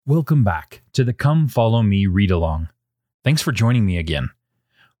Welcome back to the Come Follow Me Read Along. Thanks for joining me again.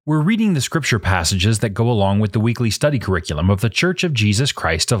 We're reading the scripture passages that go along with the weekly study curriculum of the Church of Jesus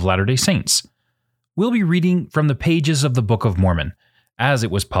Christ of Latter-day Saints. We'll be reading from the pages of the Book of Mormon, as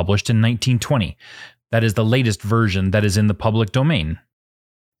it was published in 1920. That is the latest version that is in the public domain.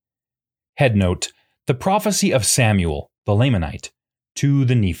 Headnote: The Prophecy of Samuel, the Lamanite, to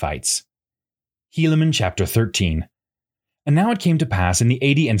the Nephites. Helaman chapter 13. And now it came to pass in the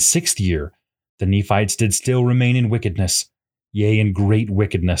 86th year, the Nephites did still remain in wickedness, yea, in great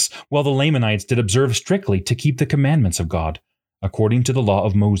wickedness, while the Lamanites did observe strictly to keep the commandments of God, according to the law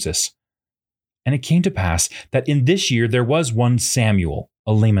of Moses. And it came to pass that in this year there was one Samuel,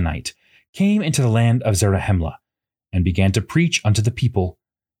 a Lamanite, came into the land of Zarahemla, and began to preach unto the people.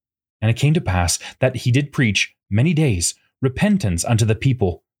 And it came to pass that he did preach many days repentance unto the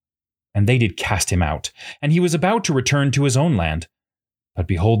people. And they did cast him out, and he was about to return to his own land. But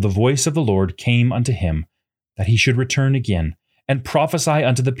behold, the voice of the Lord came unto him, that he should return again, and prophesy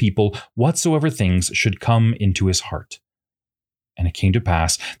unto the people whatsoever things should come into his heart. And it came to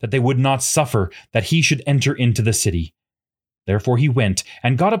pass that they would not suffer that he should enter into the city. Therefore he went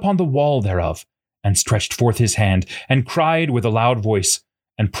and got upon the wall thereof, and stretched forth his hand, and cried with a loud voice,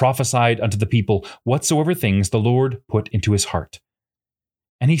 and prophesied unto the people whatsoever things the Lord put into his heart.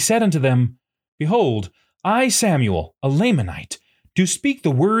 And he said unto them, Behold, I, Samuel, a Lamanite, do speak the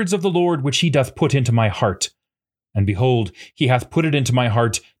words of the Lord which he doth put into my heart. And behold, he hath put it into my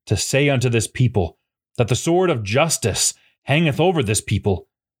heart to say unto this people, that the sword of justice hangeth over this people,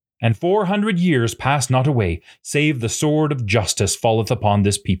 and 400 years pass not away, save the sword of justice falleth upon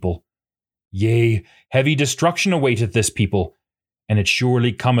this people. Yea, heavy destruction awaiteth this people, and it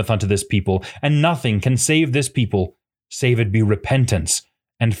surely cometh unto this people, and nothing can save this people, save it be repentance,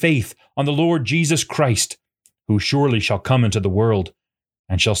 and faith on the Lord Jesus Christ, who surely shall come into the world,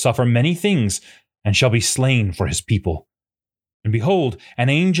 and shall suffer many things, and shall be slain for his people. And behold, an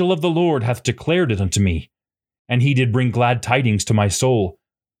angel of the Lord hath declared it unto me, and he did bring glad tidings to my soul.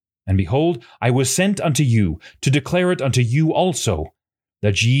 And behold, I was sent unto you, to declare it unto you also,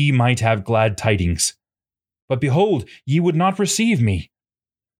 that ye might have glad tidings. But behold, ye would not receive me.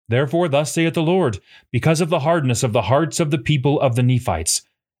 Therefore thus saith the Lord, because of the hardness of the hearts of the people of the Nephites,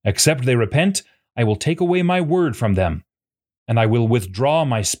 except they repent, I will take away my word from them, and I will withdraw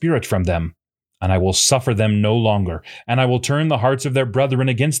my spirit from them, and I will suffer them no longer, and I will turn the hearts of their brethren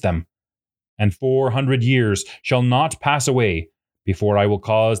against them. And 400 years shall not pass away, before I will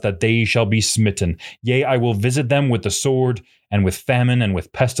cause that they shall be smitten. Yea, I will visit them with the sword, and with famine, and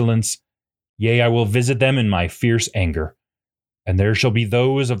with pestilence. Yea, I will visit them in my fierce anger. And there shall be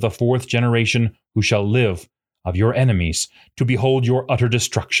those of the 4th generation who shall live, of your enemies, to behold your utter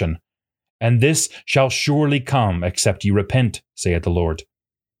destruction. And this shall surely come, except ye repent, saith the Lord.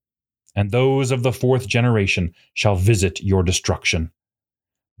 And those of the 4th generation shall visit your destruction.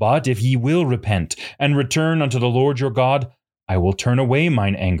 But if ye will repent, and return unto the Lord your God, I will turn away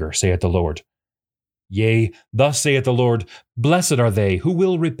mine anger, saith the Lord. Yea, thus saith the Lord, Blessed are they who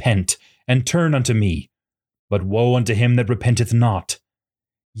will repent, and turn unto me. But woe unto him that repenteth not.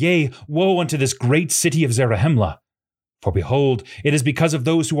 Yea, woe unto this great city of Zarahemla. For behold, it is because of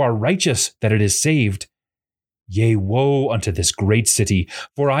those who are righteous that it is saved. Yea, woe unto this great city,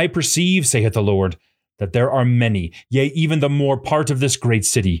 for I perceive, saith the Lord, that there are many, yea, even the more part of this great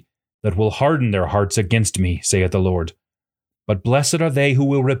city, that will harden their hearts against me, saith the Lord. But blessed are they who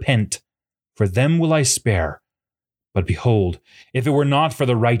will repent, for them will I spare. But behold, if it were not for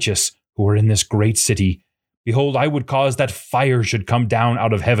the righteous who are in this great city, behold, I would cause that fire should come down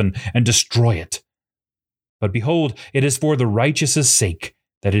out of heaven and destroy it. But behold, it is for the righteous' sake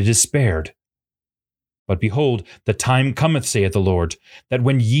that it is spared. But behold, the time cometh, saith the Lord, that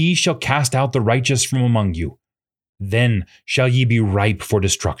when ye shall cast out the righteous from among you, then shall ye be ripe for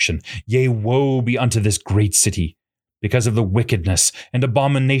destruction. Yea, woe be unto this great city, because of the wickedness and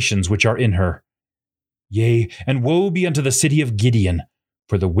abominations which are in her. Yea, and woe be unto the city of Gideon,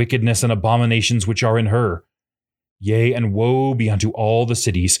 for the wickedness and abominations which are in her. Yea, and woe be unto all the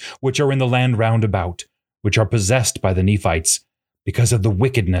cities which are in the land round about, which are possessed by the Nephites, because of the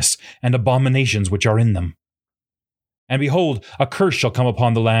wickedness and abominations which are in them. And behold, a curse shall come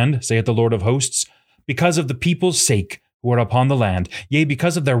upon the land, saith the Lord of hosts, because of the people's sake who are upon the land, yea,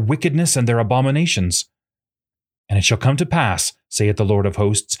 because of their wickedness and their abominations. And it shall come to pass, saith the Lord of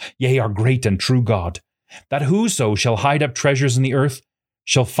hosts, yea, our great and true God, that whoso shall hide up treasures in the earth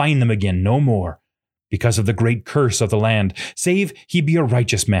shall find them again no more, because of the great curse of the land, save he be a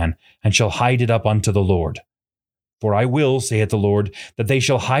righteous man, and shall hide it up unto the Lord. For I will, saith the Lord, that they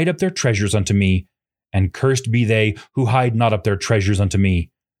shall hide up their treasures unto me, and cursed be they who hide not up their treasures unto me.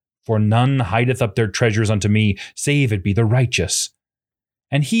 For none hideth up their treasures unto me, save it be the righteous.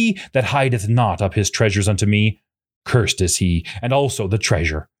 And he that hideth not up his treasures unto me, cursed is he, and also the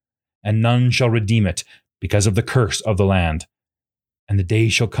treasure. And none shall redeem it, because of the curse of the land. And the day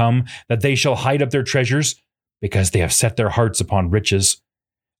shall come that they shall hide up their treasures, because they have set their hearts upon riches.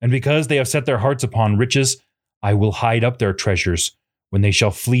 And because they have set their hearts upon riches, I will hide up their treasures, when they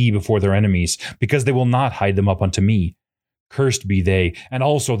shall flee before their enemies, because they will not hide them up unto me. Cursed be they, and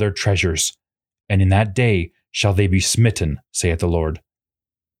also their treasures. And in that day shall they be smitten, saith the Lord.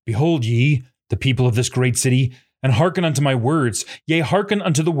 Behold ye, the people of this great city, and hearken unto my words, yea, hearken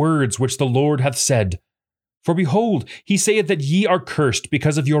unto the words which the Lord hath said. For behold, he saith that ye are cursed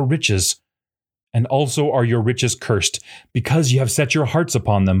because of your riches. And also are your riches cursed, because ye have set your hearts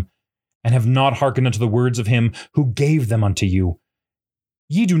upon them, and have not hearkened unto the words of him who gave them unto you.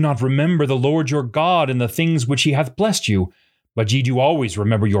 Ye do not remember the Lord your God in the things which he hath blessed you, but ye do always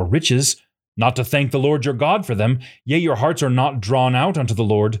remember your riches, not to thank the Lord your God for them, yea, your hearts are not drawn out unto the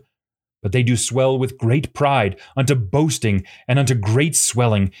Lord. But they do swell with great pride, unto boasting, and unto great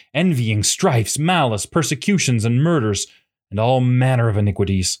swelling, envying, strifes, malice, persecutions, and murders, and all manner of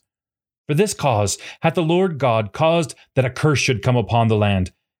iniquities. For this cause hath the Lord God caused that a curse should come upon the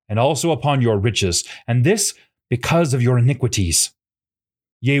land, and also upon your riches, and this because of your iniquities.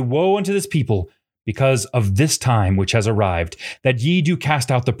 Yea, woe unto this people, because of this time which has arrived, that ye do cast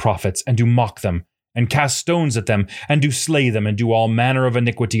out the prophets, and do mock them, and cast stones at them, and do slay them, and do all manner of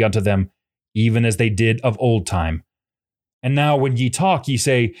iniquity unto them, even as they did of old time. And now when ye talk, ye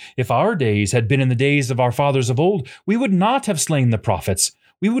say, If our days had been in the days of our fathers of old, we would not have slain the prophets,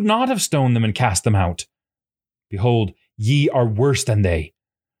 we would not have stoned them and cast them out. Behold, ye are worse than they.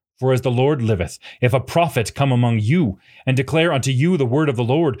 For as the Lord liveth, if a prophet come among you, and declare unto you the word of the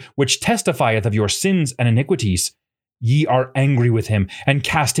Lord, which testifieth of your sins and iniquities, ye are angry with him, and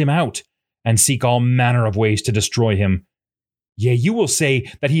cast him out, and seek all manner of ways to destroy him. Yea, you will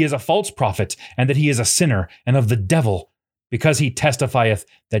say that he is a false prophet, and that he is a sinner, and of the devil, because he testifieth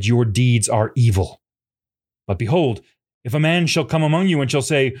that your deeds are evil. But behold, if a man shall come among you, and shall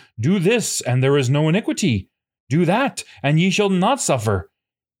say, Do this, and there is no iniquity. Do that, and ye shall not suffer.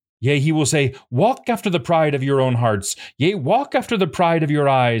 Yea, he will say, Walk after the pride of your own hearts. Yea, walk after the pride of your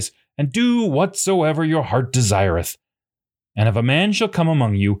eyes, and do whatsoever your heart desireth. And if a man shall come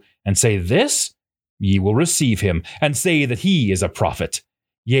among you, and say this, ye will receive him, and say that he is a prophet.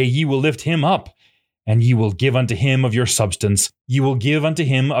 Yea, ye will lift him up, and ye will give unto him of your substance. Ye will give unto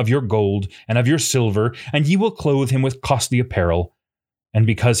him of your gold, and of your silver, and ye will clothe him with costly apparel. And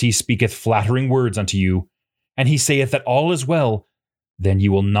because he speaketh flattering words unto you, and he saith that all is well, then ye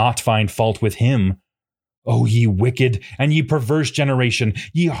will not find fault with him. O ye wicked and ye perverse generation,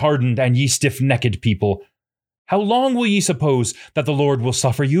 ye hardened and ye stiff-necked people, how long will ye suppose that the Lord will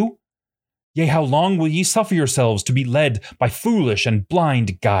suffer you? Yea, how long will ye suffer yourselves to be led by foolish and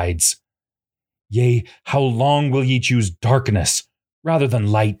blind guides? Yea, how long will ye choose darkness rather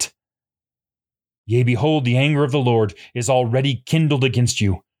than light? Yea, behold, the anger of the Lord is already kindled against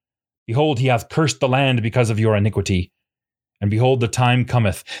you. Behold, he hath cursed the land because of your iniquity. And behold, the time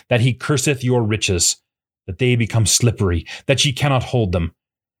cometh that he curseth your riches, that they become slippery, that ye cannot hold them.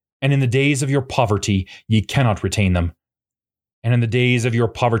 And in the days of your poverty ye cannot retain them. And in the days of your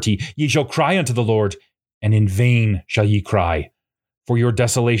poverty ye shall cry unto the Lord, and in vain shall ye cry. For your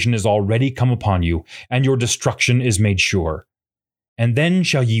desolation is already come upon you, and your destruction is made sure. And then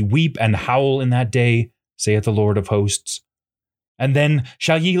shall ye weep and howl in that day, saith the Lord of hosts. And then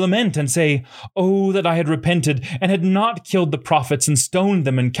shall ye lament and say, Oh, that I had repented, and had not killed the prophets, and stoned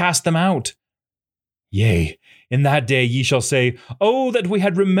them, and cast them out. Yea, in that day ye shall say, Oh, that we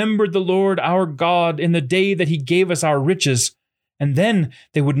had remembered the Lord our God in the day that he gave us our riches, and then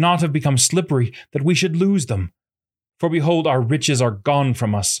they would not have become slippery, that we should lose them. For behold, our riches are gone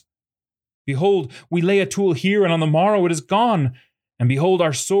from us. Behold, we lay a tool here, and on the morrow it is gone. And behold,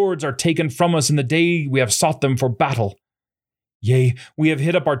 our swords are taken from us in the day we have sought them for battle. Yea, we have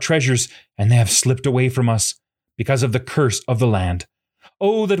hid up our treasures, and they have slipped away from us, because of the curse of the land.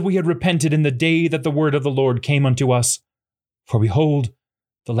 Oh, that we had repented in the day that the word of the Lord came unto us. For behold,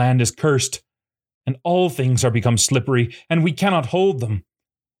 the land is cursed, and all things are become slippery, and we cannot hold them.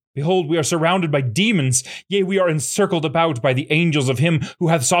 Behold, we are surrounded by demons, yea, we are encircled about by the angels of him who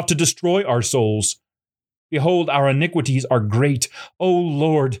hath sought to destroy our souls. Behold, our iniquities are great. O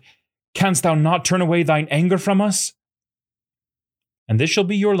Lord, canst thou not turn away thine anger from us? And this shall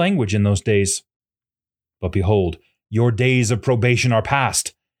be your language in those days. But behold, your days of probation are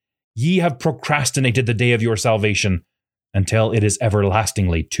past. Ye have procrastinated the day of your salvation, until it is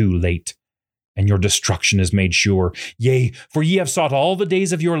everlastingly too late. and your destruction is made sure. Yea, for ye have sought all the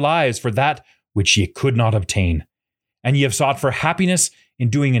days of your lives for that which ye could not obtain. And ye have sought for happiness in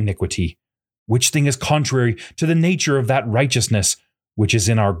doing iniquity, which thing is contrary to the nature of that righteousness which is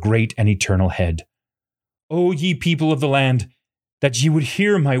in our great and eternal Head. O ye people of the land, that ye would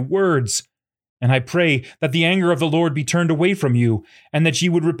hear my words. And I pray that the anger of the Lord be turned away from you, and that ye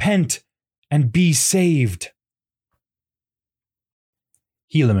would repent and be saved.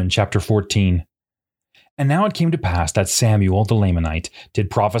 Helaman chapter 14. And now it came to pass that Samuel the Lamanite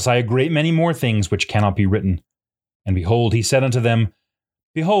did prophesy a great many more things which cannot be written. And behold, he said unto them,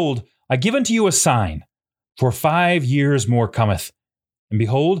 Behold, I give unto you a sign, for 5 years more cometh. And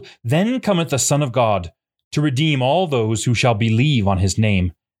behold, then cometh the Son of God, to redeem all those who shall believe on his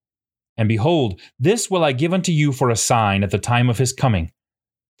name. And behold, this will I give unto you for a sign at the time of his coming.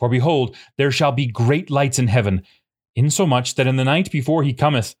 For behold, there shall be great lights in heaven, insomuch that in the night before he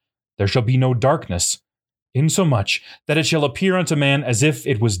cometh there shall be no darkness, insomuch that it shall appear unto man as if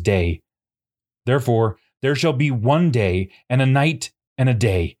it was day. Therefore there shall be one day, and a night, and a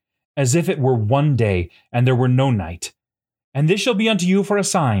day, as if it were one day, and there were no night. And this shall be unto you for a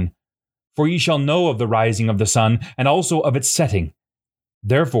sign, for ye shall know of the rising of the sun, and also of its setting.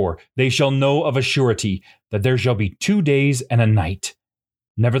 Therefore they shall know of a surety that there shall be 2 days and a night.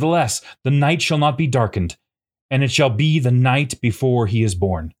 Nevertheless, the night shall not be darkened, and it shall be the night before he is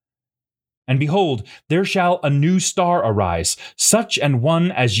born. And behold, there shall a new star arise, such an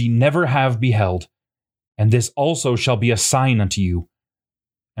one as ye never have beheld. And this also shall be a sign unto you.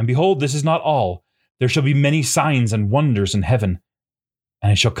 And behold, this is not all. There shall be many signs and wonders in heaven.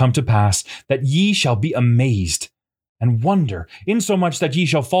 And it shall come to pass that ye shall be amazed, and wonder, insomuch that ye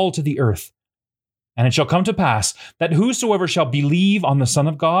shall fall to the earth. And it shall come to pass that whosoever shall believe on the Son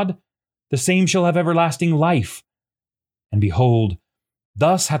of God, the same shall have everlasting life. And behold,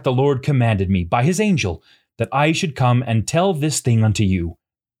 thus hath the Lord commanded me by his angel, that I should come and tell this thing unto you.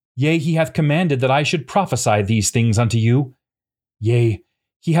 Yea, he hath commanded that I should prophesy these things unto you. Yea,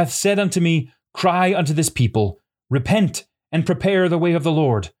 he hath said unto me, Cry unto this people, Repent, and prepare the way of the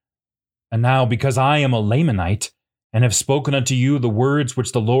Lord. And now, because I am a Lamanite, and have spoken unto you the words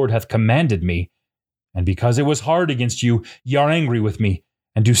which the Lord hath commanded me, and because it was hard against you, ye are angry with me,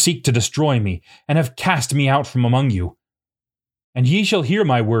 and do seek to destroy me, and have cast me out from among you. And ye shall hear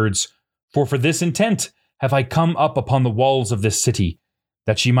my words, for this intent have I come up upon the walls of this city,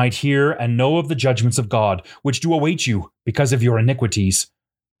 that ye might hear and know of the judgments of God, which do await you because of your iniquities,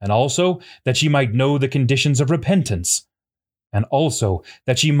 and also that ye might know the conditions of repentance, and also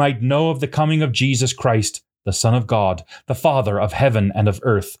that ye might know of the coming of Jesus Christ, the Son of God, the Father of heaven and of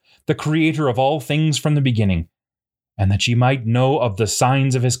earth, the Creator of all things from the beginning, and that ye might know of the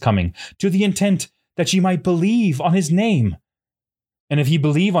signs of his coming, to the intent that ye might believe on his name. And if ye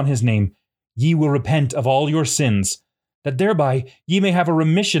believe on his name, ye will repent of all your sins, that thereby ye may have a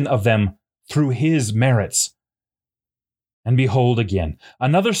remission of them through his merits. And behold again,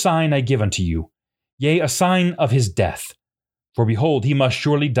 another sign I give unto you, yea, a sign of his death. For behold, he must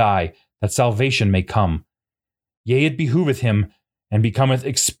surely die, that salvation may come. Yea, it behoveth him, and becometh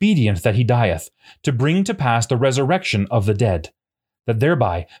expedient that he dieth, to bring to pass the resurrection of the dead, that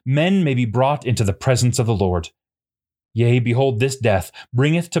thereby men may be brought into the presence of the Lord. Yea, behold, this death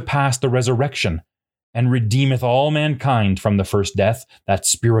bringeth to pass the resurrection, and redeemeth all mankind from the first death, that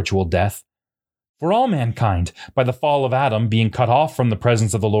spiritual death. For all mankind, by the fall of Adam being cut off from the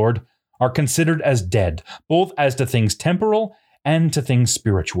presence of the Lord, are considered as dead, both as to things temporal and to things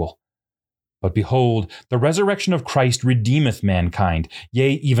spiritual. But behold, the resurrection of Christ redeemeth mankind,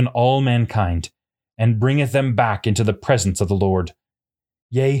 yea, even all mankind, and bringeth them back into the presence of the Lord.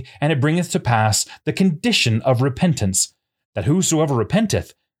 Yea, and it bringeth to pass the condition of repentance, that whosoever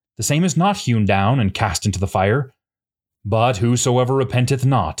repenteth, the same is not hewn down and cast into the fire. But whosoever repenteth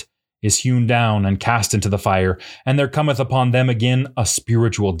not is hewn down and cast into the fire, and there cometh upon them again a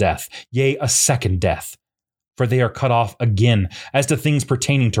spiritual death, yea, a second death. For they are cut off again as to things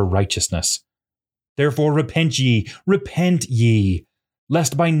pertaining to righteousness. Therefore repent ye,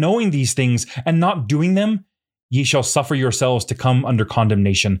 lest by knowing these things and not doing them, ye shall suffer yourselves to come under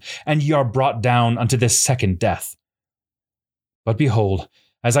condemnation, and ye are brought down unto this second death. But behold,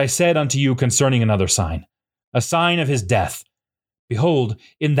 as I said unto you concerning another sign, a sign of his death, behold,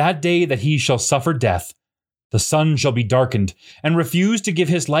 in that day that he shall suffer death, the sun shall be darkened, and refuse to give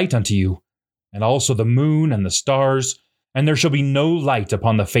his light unto you, and also the moon and the stars, and there shall be no light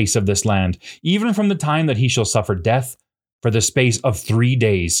upon the face of this land, even from the time that he shall suffer death, for the space of 3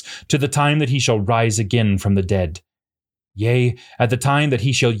 days, to the time that he shall rise again from the dead. Yea, at the time that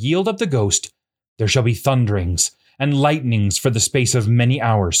he shall yield up the ghost, there shall be thunderings, and lightnings for the space of many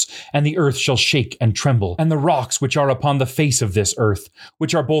hours, and the earth shall shake and tremble, and the rocks which are upon the face of this earth,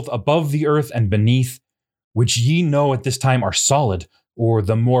 which are both above the earth and beneath, which ye know at this time are solid, or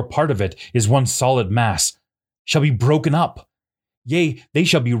the more part of it is one solid mass, shall be broken up. Yea, they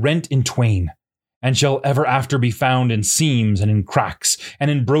shall be rent in twain, and shall ever after be found in seams and in cracks, and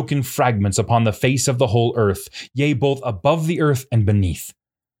in broken fragments upon the face of the whole earth, yea, both above the earth and beneath.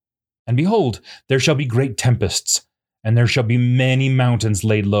 And behold, there shall be great tempests, and there shall be many mountains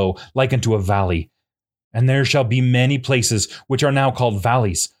laid low, like unto a valley. And there shall be many places which are now called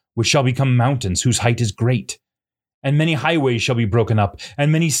valleys, which shall become mountains, whose height is great. And many highways shall be broken up,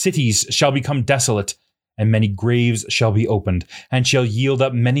 and many cities shall become desolate, and many graves shall be opened, and shall yield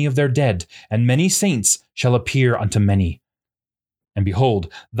up many of their dead, and many saints shall appear unto many. And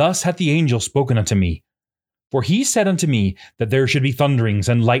behold, thus hath the angel spoken unto me. For he said unto me that there should be thunderings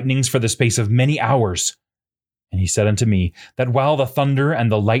and lightnings for the space of many hours. And he said unto me that while the thunder and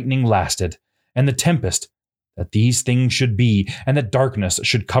the lightning lasted, and the tempest, that these things should be, and that darkness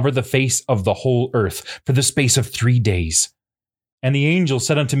should cover the face of the whole earth for the space of 3 days. And the angel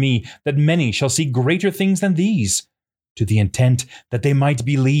said unto me that many shall see greater things than these, to the intent that they might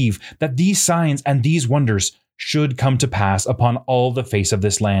believe that these signs and these wonders should come to pass upon all the face of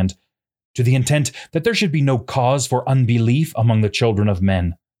this land, to the intent that there should be no cause for unbelief among the children of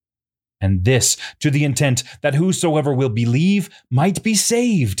men. And this to the intent that whosoever will believe might be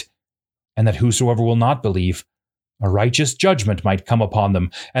saved, and that whosoever will not believe, a righteous judgment might come upon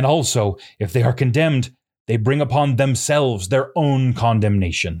them, and also, if they are condemned, they bring upon themselves their own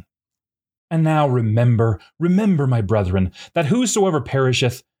condemnation. And now remember, my brethren, that whosoever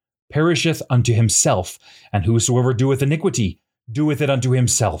perisheth, perisheth unto himself, and whosoever doeth iniquity, doeth it unto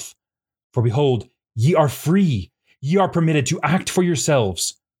himself. For behold, ye are free, ye are permitted to act for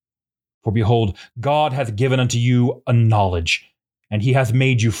yourselves. For behold, God hath given unto you a knowledge, and he hath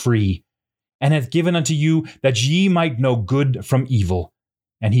made you free, and hath given unto you that ye might know good from evil,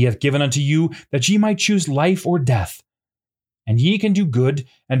 and he hath given unto you that ye might choose life or death. And ye can do good,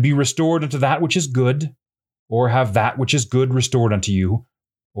 and be restored unto that which is good, or have that which is good restored unto you,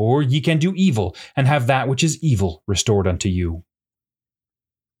 or ye can do evil, and have that which is evil restored unto you.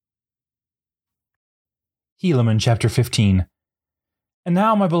 Helaman chapter 15. And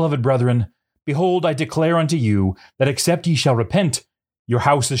now, my beloved brethren, behold, I declare unto you, that except ye shall repent, your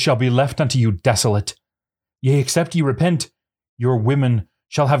houses shall be left unto you desolate. Yea, except ye repent, your women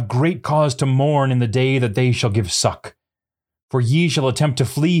shall have great cause to mourn in the day that they shall give suck. For ye shall attempt to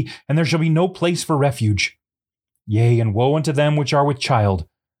flee, and there shall be no place for refuge. Yea, and woe unto them which are with child,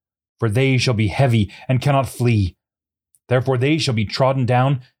 for they shall be heavy and cannot flee. Therefore they shall be trodden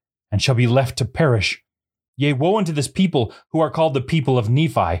down, and shall be left to perish. Yea, woe unto this people who are called the people of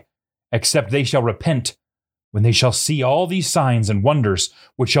Nephi, except they shall repent, when they shall see all these signs and wonders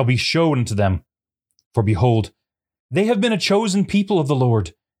which shall be showed unto them. For behold, they have been a chosen people of the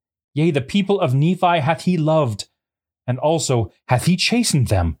Lord. Yea, the people of Nephi hath he loved, and also hath he chastened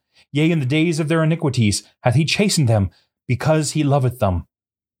them. Yea, in the days of their iniquities hath he chastened them, because he loveth them.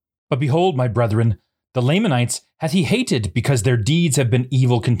 But behold, my brethren, the Lamanites hath he hated, because their deeds have been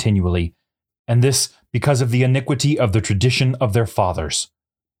evil continually, and this because of the iniquity of the tradition of their fathers.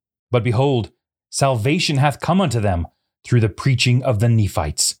 But behold, salvation hath come unto them through the preaching of the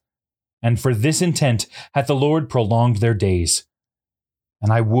Nephites. And for this intent hath the Lord prolonged their days.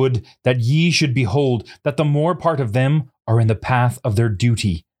 And I would that ye should behold that the more part of them are in the path of their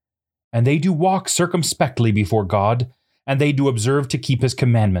duty, and they do walk circumspectly before God, and they do observe to keep his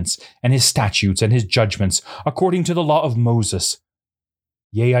commandments, and his statutes, and his judgments, according to the law of Moses.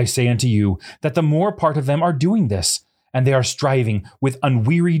 Yea, I say unto you, that the more part of them are doing this, and they are striving with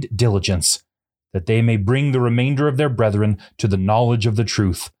unwearied diligence, that they may bring the remainder of their brethren to the knowledge of the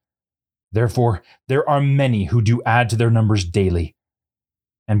truth. Therefore there are many who do add to their numbers daily.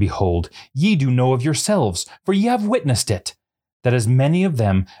 And behold, ye do know of yourselves, for ye have witnessed it, that as many of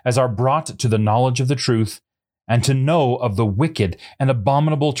them as are brought to the knowledge of the truth, and to know of the wicked and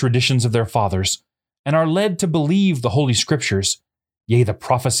abominable traditions of their fathers, and are led to believe the holy scriptures, yea, the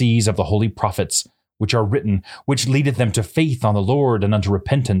prophecies of the holy prophets, which are written, which leadeth them to faith on the Lord and unto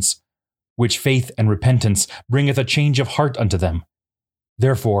repentance, which faith and repentance bringeth a change of heart unto them.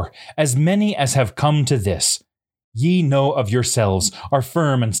 Therefore, as many as have come to this, ye know of yourselves are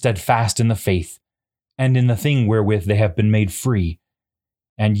firm and steadfast in the faith, and in the thing wherewith they have been made free.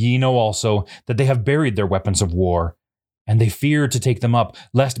 And ye know also that they have buried their weapons of war, and they fear to take them up,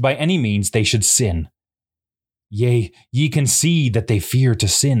 lest by any means they should sin. Yea, ye can see that they fear to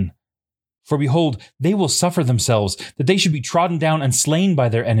sin. For behold, they will suffer themselves, that they should be trodden down and slain by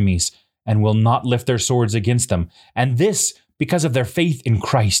their enemies, and will not lift their swords against them, and this because of their faith in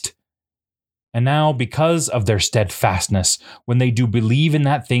Christ. And now, because of their steadfastness, when they do believe in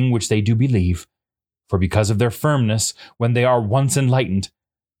that thing which they do believe, for because of their firmness, when they are once enlightened,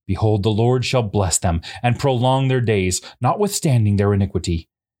 behold, the Lord shall bless them, and prolong their days, notwithstanding their iniquity.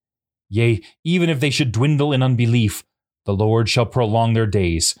 Yea, even if they should dwindle in unbelief, the Lord shall prolong their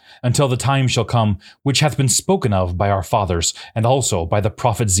days, until the time shall come, which hath been spoken of by our fathers, and also by the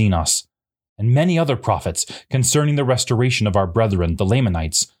prophet Zenos, and many other prophets, concerning the restoration of our brethren, the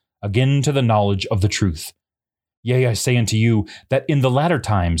Lamanites, again to the knowledge of the truth. Yea, I say unto you, that in the latter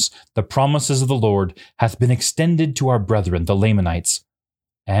times the promises of the Lord hath been extended to our brethren, the Lamanites.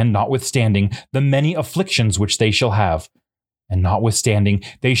 And notwithstanding the many afflictions which they shall have, and notwithstanding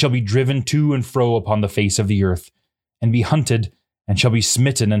they shall be driven to and fro upon the face of the earth, and be hunted, and shall be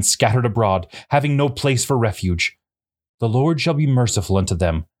smitten and scattered abroad, having no place for refuge, the Lord shall be merciful unto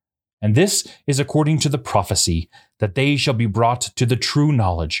them. And this is according to the prophecy, that they shall be brought to the true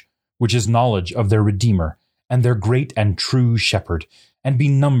knowledge, which is knowledge of their Redeemer, and their great and true shepherd, and be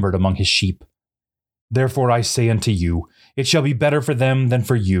numbered among his sheep. Therefore I say unto you, it shall be better for them than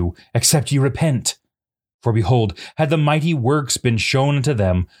for you, except ye repent. For behold, had the mighty works been shown unto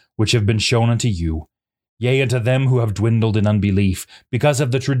them, which have been shown unto you, yea, unto them who have dwindled in unbelief, because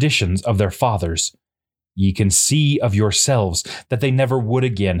of the traditions of their fathers, ye can see of yourselves that they never would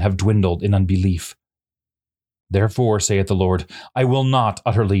again have dwindled in unbelief. Therefore, saith the Lord, I will not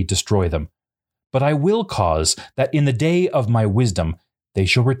utterly destroy them, but I will cause that in the day of my wisdom they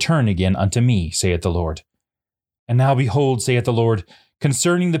shall return again unto me, saith the Lord. And now behold, saith the Lord,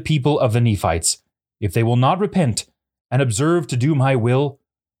 concerning the people of the Nephites, if they will not repent and observe to do my will,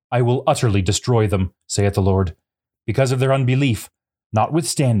 I will utterly destroy them, saith the Lord, because of their unbelief,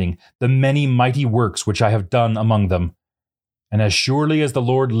 notwithstanding the many mighty works which I have done among them. And as surely as the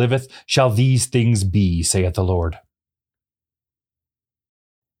Lord liveth, shall these things be, saith the Lord.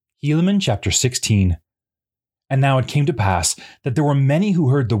 Helaman chapter 16. And now it came to pass that there were many who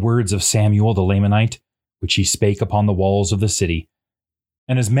heard the words of Samuel the Lamanite, which he spake upon the walls of the city.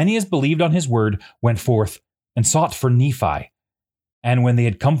 And as many as believed on his word went forth and sought for Nephi. And when they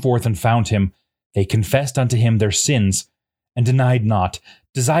had come forth and found him, they confessed unto him their sins, and denied not,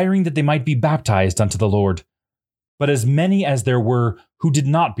 desiring that they might be baptized unto the Lord. But as many as there were who did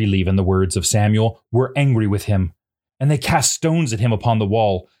not believe in the words of Samuel were angry with him, and they cast stones at him upon the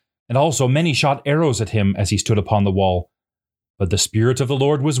wall, and also many shot arrows at him as he stood upon the wall. But the Spirit of the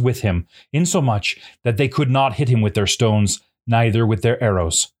Lord was with him, insomuch that they could not hit him with their stones, neither with their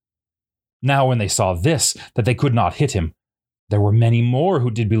arrows. Now when they saw this, that they could not hit him, there were many more who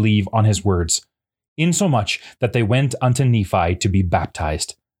did believe on his words, insomuch that they went unto Nephi to be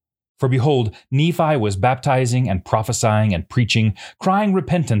baptized. For behold, Nephi was baptizing and prophesying and preaching, crying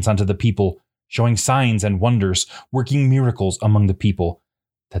repentance unto the people, showing signs and wonders, working miracles among the people,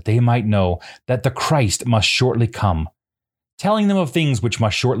 that they might know that the Christ must shortly come, telling them of things which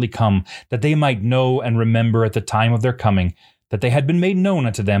must shortly come, that they might know and remember at the time of their coming, that they had been made known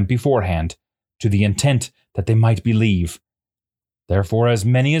unto them beforehand, to the intent that they might believe. Therefore as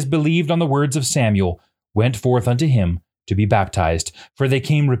many as believed on the words of Samuel went forth unto him to be baptized, for they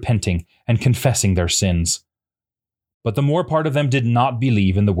came repenting and confessing their sins. But the more part of them did not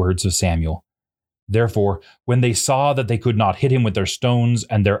believe in the words of Samuel. Therefore, when they saw that they could not hit him with their stones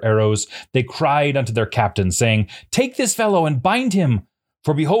and their arrows, they cried unto their captains, saying, Take this fellow and bind him,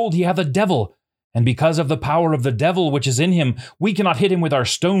 for behold, he hath a devil, and because of the power of the devil which is in him, we cannot hit him with our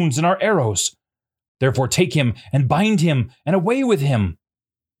stones and our arrows. Therefore take him and bind him, and away with him.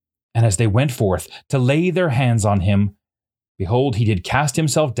 And as they went forth to lay their hands on him, behold, he did cast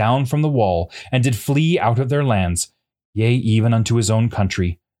himself down from the wall, and did flee out of their lands, yea, even unto his own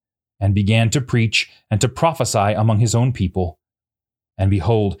country, and began to preach and to prophesy among his own people. And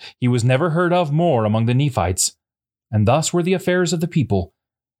behold, he was never heard of more among the Nephites. And thus were the affairs of the people.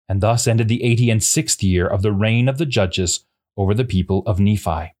 And thus ended the 86th year of the reign of the judges over the people of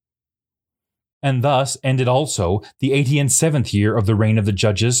Nephi. And thus ended also the 87th year of the reign of the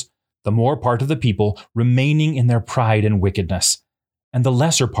judges, the more part of the people remaining in their pride and wickedness, and the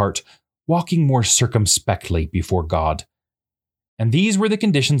lesser part walking more circumspectly before God. And these were the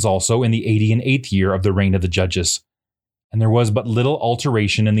conditions also in the 88th year of the reign of the judges. And there was but little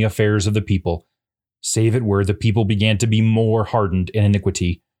alteration in the affairs of the people, save it were the people began to be more hardened in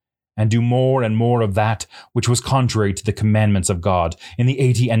iniquity, and do more and more of that which was contrary to the commandments of God in the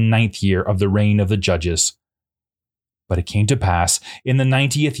 89th year of the reign of the judges. But it came to pass, in the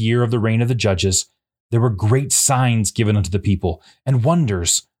 90th year of the reign of the judges, there were great signs given unto the people, and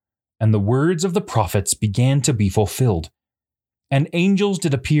wonders, and the words of the prophets began to be fulfilled. And angels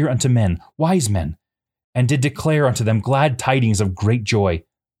did appear unto men, wise men, and did declare unto them glad tidings of great joy.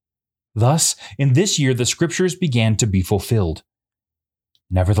 Thus, in this year the scriptures began to be fulfilled.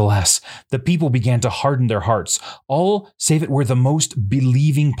 Nevertheless, the people began to harden their hearts, all save it were the most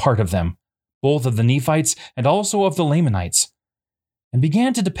believing part of them, both of the Nephites and also of the Lamanites, and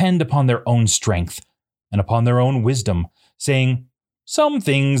began to depend upon their own strength and upon their own wisdom, saying, Some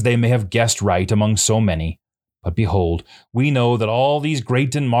things they may have guessed right among so many. But behold, we know that all these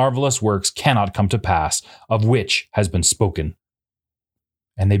great and marvelous works cannot come to pass, of which has been spoken.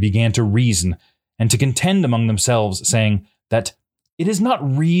 And they began to reason and to contend among themselves, saying that it is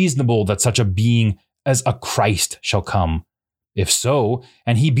not reasonable that such a being as a Christ shall come. If so,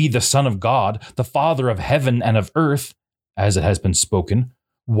 and he be the Son of God, the Father of heaven and of earth, as it has been spoken,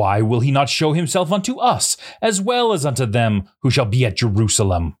 why will he not show himself unto us, as well as unto them who shall be at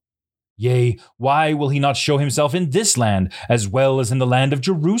Jerusalem? Yea, why will he not show himself in this land, as well as in the land of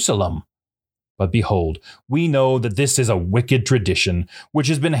Jerusalem? But behold, we know that this is a wicked tradition, which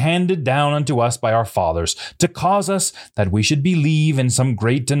has been handed down unto us by our fathers, to cause us that we should believe in some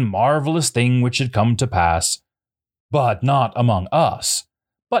great and marvelous thing which should come to pass. But not among us,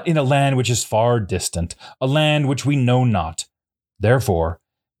 but in a land which is far distant, a land which we know not. Therefore,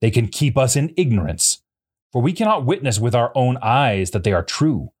 they can keep us in ignorance, for we cannot witness with our own eyes that they are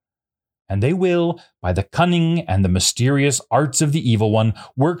true. And they will, by the cunning and the mysterious arts of the evil one,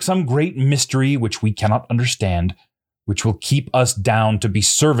 work some great mystery which we cannot understand, which will keep us down to be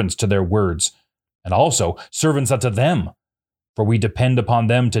servants to their words, and also servants unto them. For we depend upon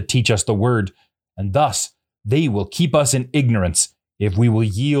them to teach us the word, and thus they will keep us in ignorance, if we will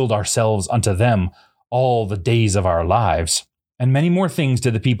yield ourselves unto them all the days of our lives. And many more things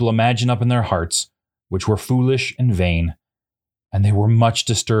did the people imagine up in their hearts, which were foolish and vain. And they were much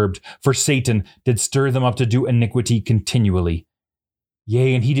disturbed, for Satan did stir them up to do iniquity continually.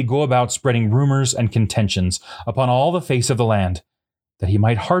 Yea, and he did go about spreading rumors and contentions upon all the face of the land, that he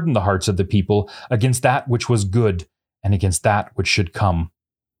might harden the hearts of the people against that which was good, and against that which should come.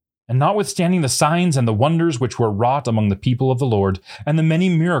 And notwithstanding the signs and the wonders which were wrought among the people of the Lord, and the many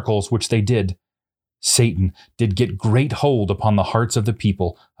miracles which they did, Satan did get great hold upon the hearts of the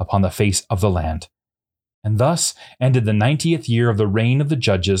people upon the face of the land. And thus ended the 90th year of the reign of the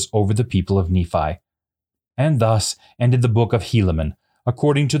judges over the people of Nephi. And thus ended the book of Helaman,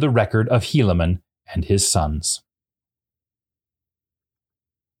 according to the record of Helaman and his sons.